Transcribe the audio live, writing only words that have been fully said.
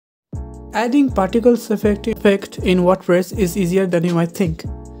Adding particles effect in WordPress is easier than you might think,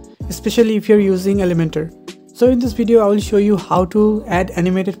 especially if you're using Elementor. So in this video I will show you how to add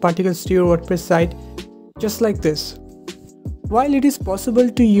animated particles to your WordPress site just like this. While it is possible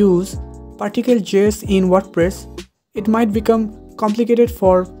to use particle.js in WordPress, it might become complicated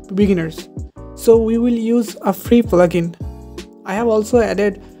for beginners. So we will use a free plugin. I have also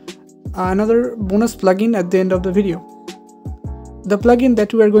added another bonus plugin at the end of the video. The plugin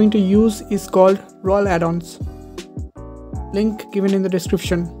that we are going to use is called Royal Addons. Link given in the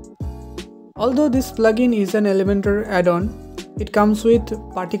description. Although this plugin is an Elementor add-on, it comes with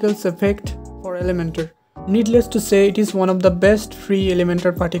particles effect for Elementor. Needless to say, it is one of the best free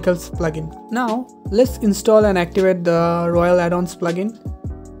Elementor particles plugin. Now let's install and activate the Royal Addons plugin.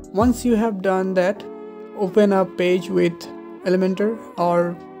 Once you have done that, open a page with Elementor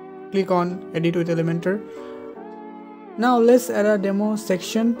or click on Edit with Elementor. Now let's add a demo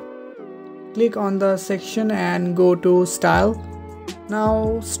section. Click on the section and go to Style.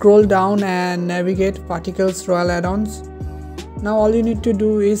 Now scroll down and navigate Particles Royal Addons. Now all you need to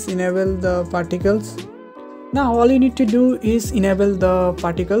do is enable the particles.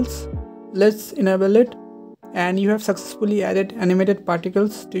 Let's enable it, and you have successfully added animated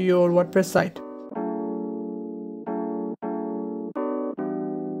particles to your WordPress site.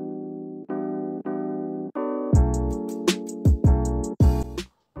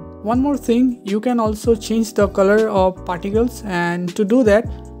 One more thing, you can also change the color of particles, and to do that,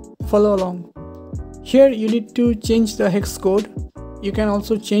 follow along. Here you need to change the hex code. You can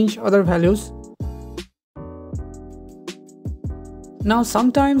also change other values. Now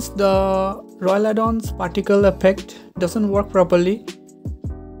sometimes the Royal Addons particle effect doesn't work properly.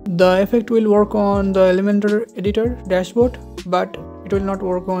 The effect will work on the Elementor editor dashboard, but it will not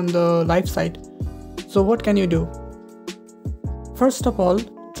work on the live site. So what can you do? First of all,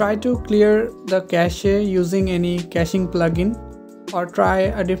 try to clear the cache using any caching plugin, or try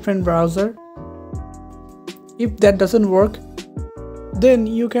a different browser. If that doesn't work, then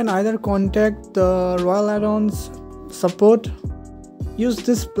you can either contact the Royal Addons support. Use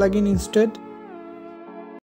this plugin instead.